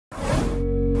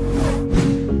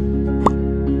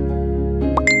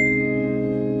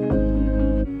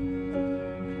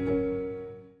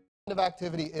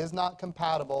activity is not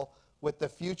compatible with the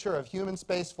future of human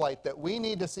spaceflight that we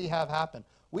need to see have happen.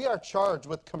 We are charged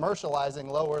with commercializing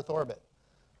low Earth orbit.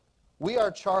 We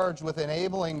are charged with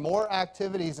enabling more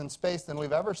activities in space than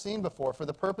we've ever seen before for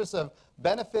the purpose of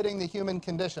benefiting the human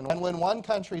condition. And when one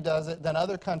country does it, then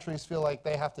other countries feel like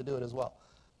they have to do it as well.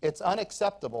 It's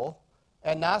unacceptable,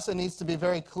 and NASA needs to be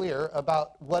very clear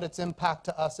about what its impact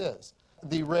to us is.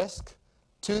 The risk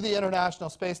to the International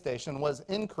Space Station was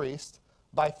increased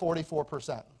by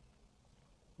 44%.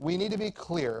 We need to be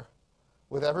clear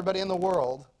with everybody in the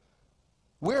world.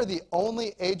 We're the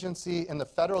only agency in the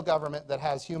federal government that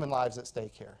has human lives at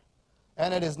stake here.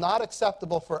 And it is not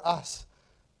acceptable for us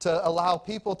to allow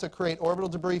people to create orbital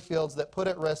debris fields that put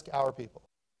at risk our people.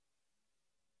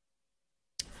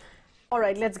 All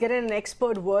right, let's get in an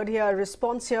expert word here. A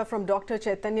response here from Dr.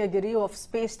 Chaitanya Giri of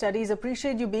Space Studies.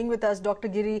 Appreciate you being with us, Dr.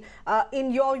 Giri.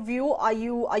 In your view, are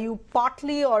you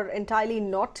partly or entirely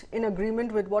not in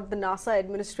agreement with what the NASA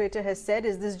administrator has said?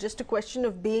 Is this just a question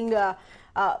of being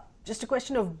just a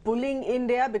question of bullying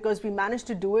India because we managed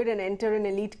to do it and enter an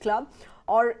elite club?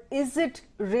 Or is it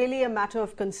really a matter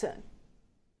of concern?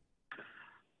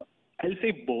 I'll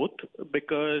say both,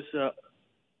 because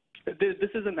this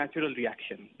is a natural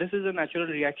reaction. This is a natural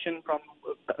reaction from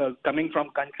coming from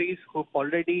countries who've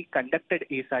already conducted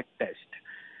ASAT test.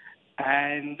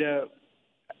 And,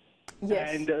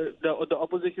 yes. and the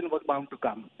opposition was bound to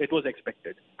come. It was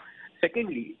expected.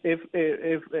 Secondly, if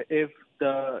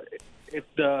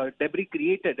the debris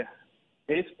created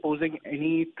is posing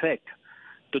any threat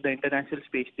to the International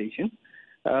Space Station,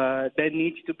 there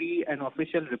needs to be an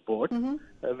official report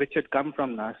which should come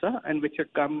from NASA and which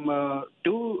should come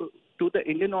to the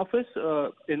Indian office,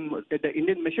 in the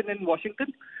Indian mission in Washington,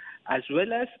 as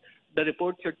well as the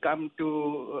report should come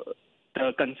to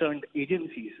the concerned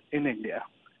agencies in India.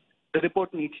 The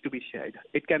report needs to be shared.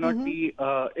 It cannot be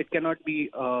a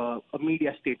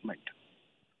media statement.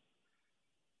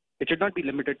 It should not be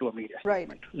limited to a media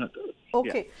statement. Right.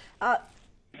 Okay. Yeah.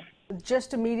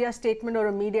 Just a media statement or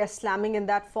a media slamming in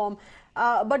that form.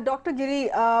 But Dr. Giri,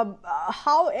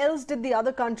 how else did the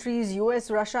other countries,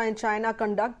 US, Russia and China,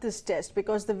 conduct this test?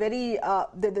 Because the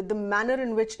manner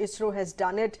in which ISRO has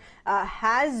done it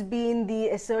has been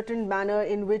the ascertained manner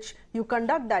in which you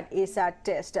conduct that ASAT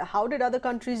test. How did other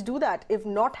countries do that, if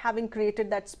not having created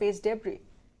that space debris?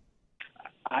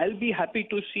 I'll be happy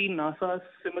to see NASA's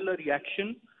similar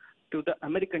reaction to the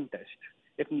American test.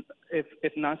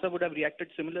 If NASA would have reacted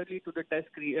similarly to the test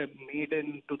made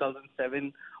in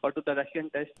 2007 or to the Russian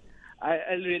test,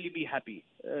 I'll really be happy.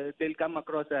 They'll come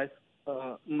across as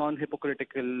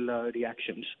non-hypocritical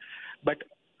reactions. But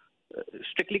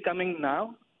strictly coming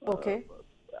now, okay.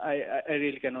 I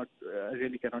really cannot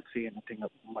say anything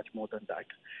much more than that.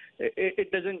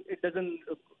 It doesn't.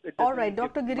 All right,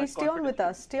 Dr. Giri, stay on with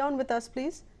us. Stay on with us,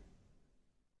 please.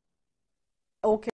 Okay.